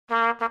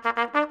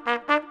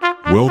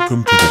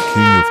Welcome to the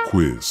King of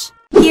Quiz.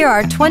 Here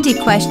are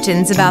 20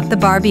 questions about the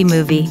Barbie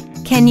movie.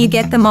 Can you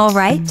get them all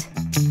right?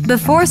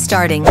 Before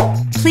starting,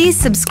 please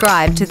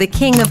subscribe to the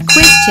King of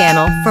Quiz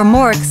channel for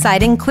more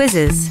exciting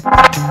quizzes.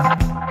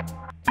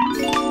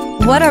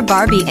 What are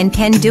Barbie and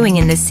Ken doing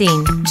in this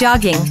scene?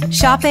 Jogging,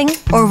 shopping,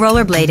 or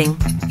rollerblading?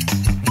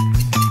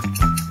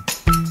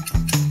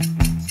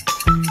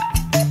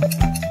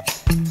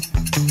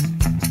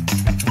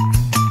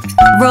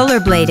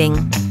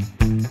 Rollerblading.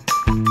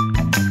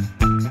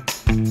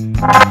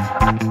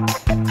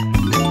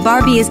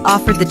 Barbie is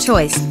offered the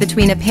choice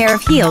between a pair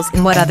of heels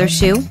and what other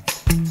shoe?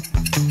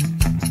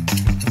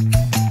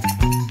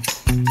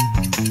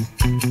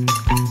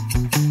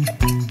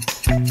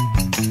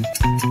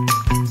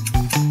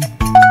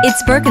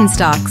 It's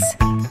Birkenstocks.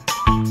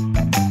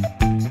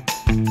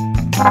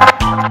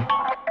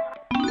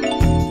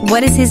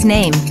 What is his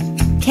name?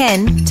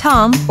 Ken,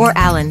 Tom, or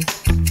Alan?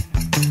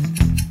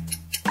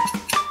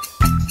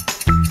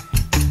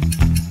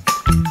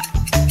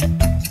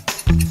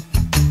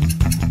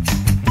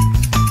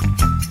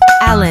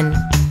 Alan.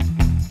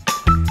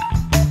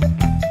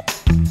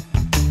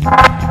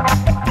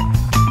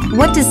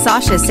 What does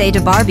Sasha say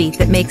to Barbie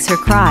that makes her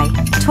cry?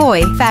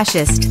 Toy,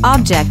 fascist,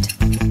 object.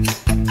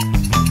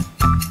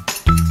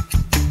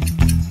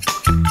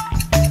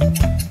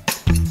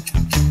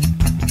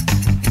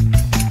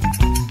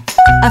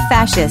 A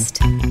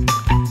fascist.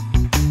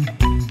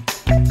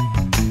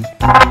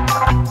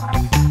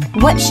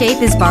 What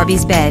shape is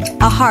Barbie's bed?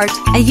 A heart,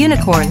 a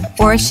unicorn,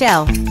 or a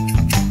shell?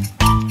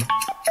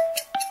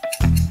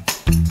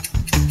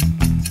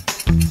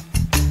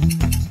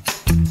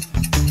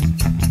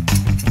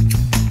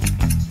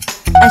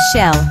 A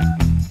shell.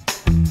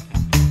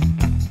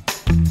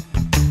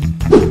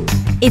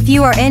 If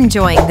you are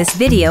enjoying this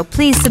video,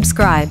 please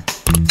subscribe.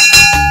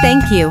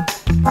 Thank you.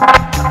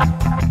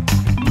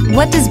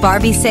 What does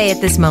Barbie say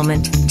at this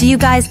moment? Do you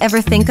guys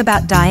ever think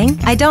about dying?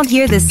 I don't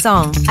hear this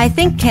song. I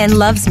think Ken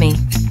loves me.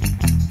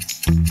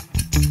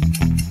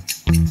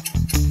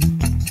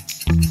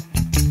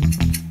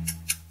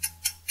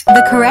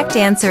 The correct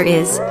answer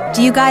is,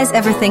 do you guys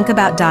ever think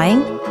about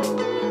dying?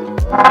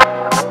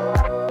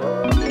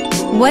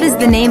 What is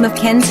the name of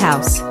Ken's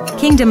house?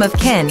 Kingdom of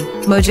Ken,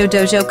 Mojo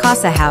Dojo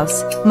Casa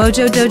House,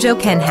 Mojo Dojo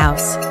Ken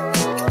House.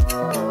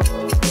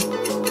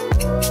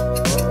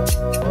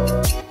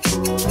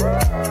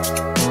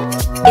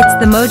 It's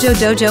the Mojo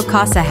Dojo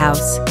Casa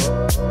House.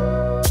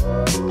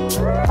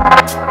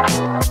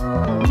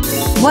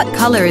 What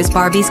color is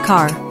Barbie's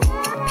car?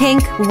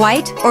 Pink,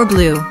 white, or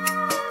blue?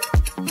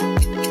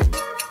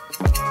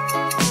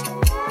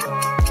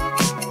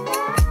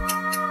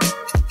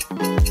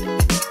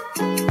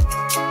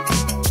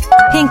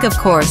 Pink, of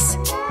course.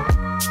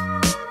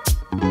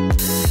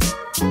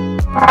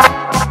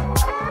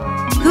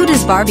 Who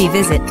does Barbie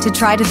visit to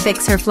try to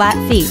fix her flat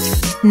feet?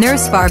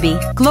 Nurse Barbie,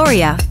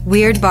 Gloria,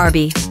 Weird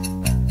Barbie.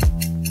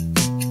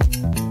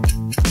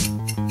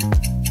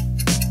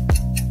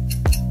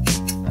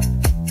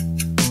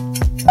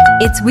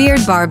 It's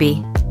Weird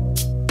Barbie.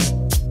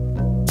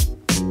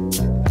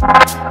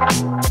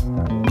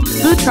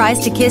 Who tries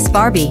to kiss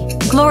Barbie?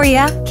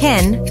 Gloria,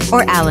 Ken,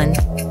 or Alan?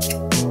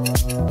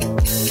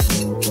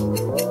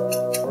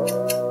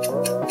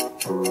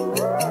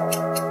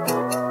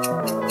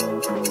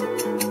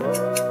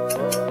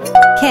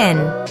 Ken.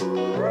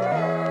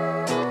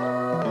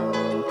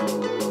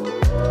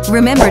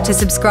 Remember to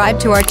subscribe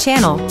to our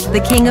channel,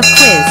 The King of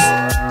Quiz.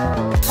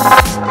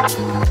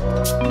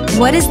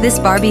 What is this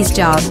Barbie's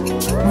job?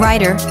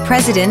 Writer,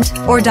 president,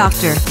 or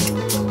doctor?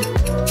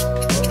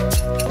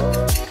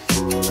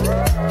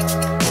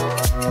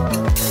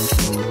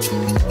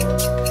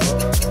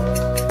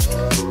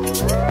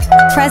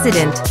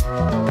 President.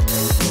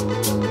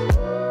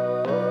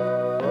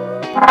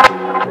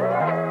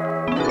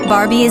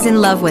 Barbie is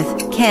in love with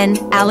Ken,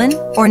 Alan,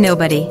 or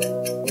nobody?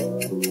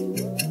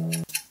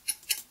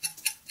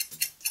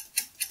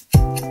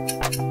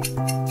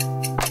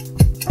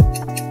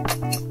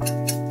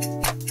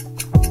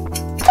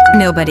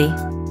 Nobody.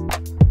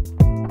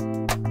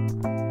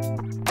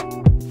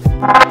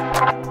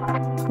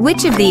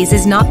 Which of these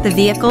is not the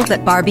vehicle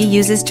that Barbie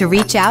uses to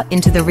reach out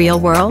into the real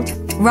world?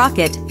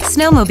 Rocket,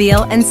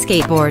 snowmobile, and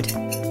skateboard.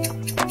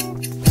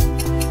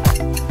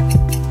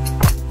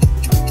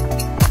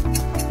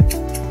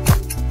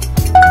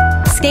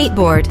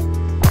 Skateboard.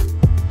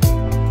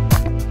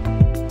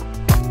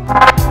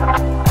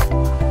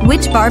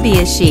 Which Barbie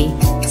is she?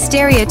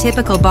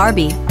 Stereotypical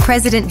Barbie,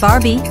 President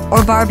Barbie,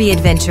 or Barbie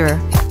Adventurer?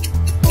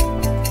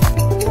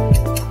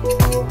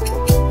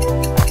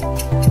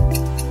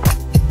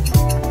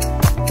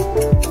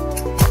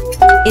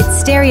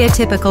 It's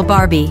stereotypical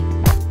Barbie.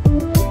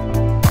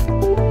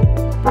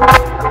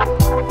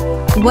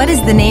 What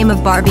is the name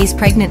of Barbie's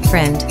pregnant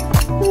friend?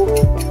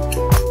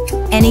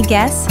 Any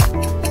guess?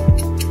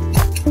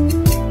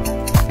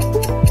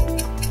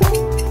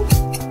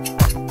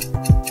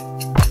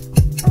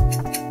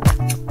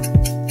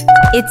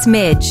 It's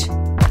Midge.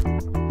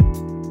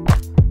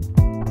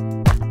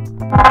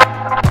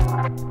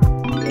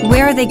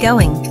 Where are they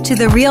going? To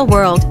the real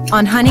world,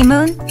 on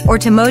honeymoon, or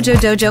to Mojo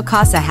Dojo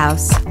Casa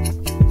House?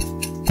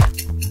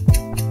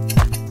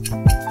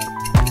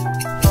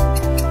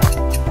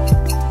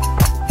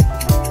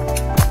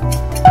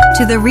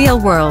 To the real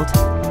world.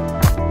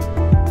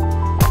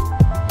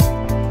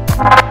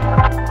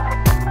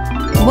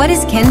 What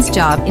is Ken's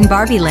job in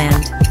Barbie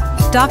Land?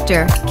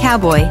 Doctor,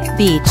 cowboy,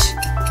 beach.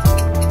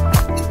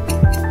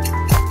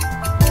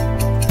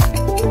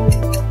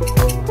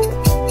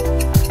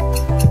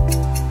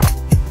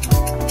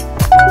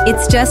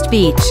 It's just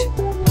beach.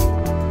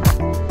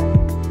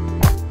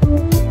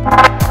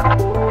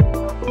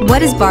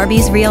 What is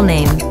Barbie's real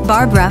name?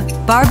 Barbara,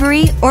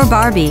 Barbary, or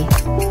Barbie?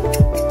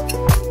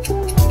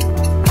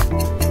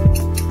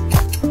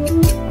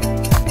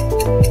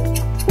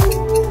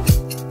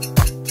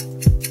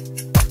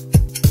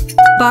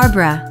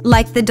 Barbara,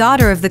 like the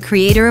daughter of the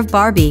creator of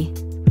Barbie.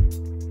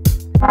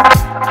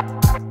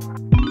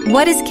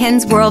 What is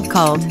Ken's world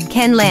called?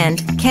 Ken Land,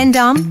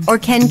 Kendom, or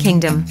Ken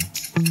Kingdom?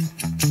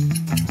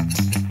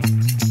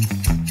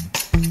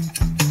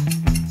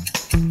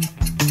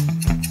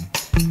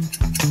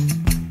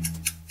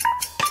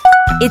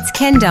 It's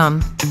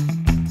Kendom.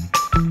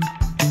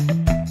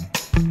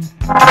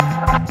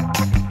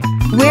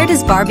 Where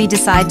does Barbie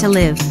decide to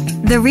live?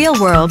 The real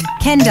world,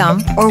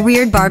 Kendom, or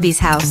Weird Barbie's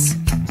house?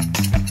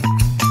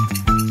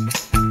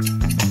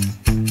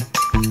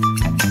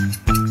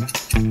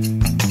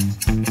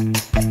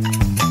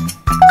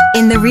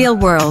 In the real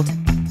world.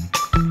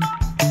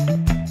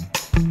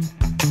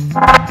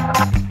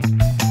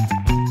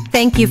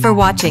 Thank you for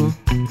watching.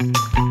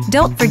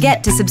 Don't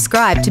forget to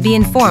subscribe to be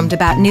informed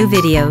about new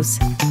videos.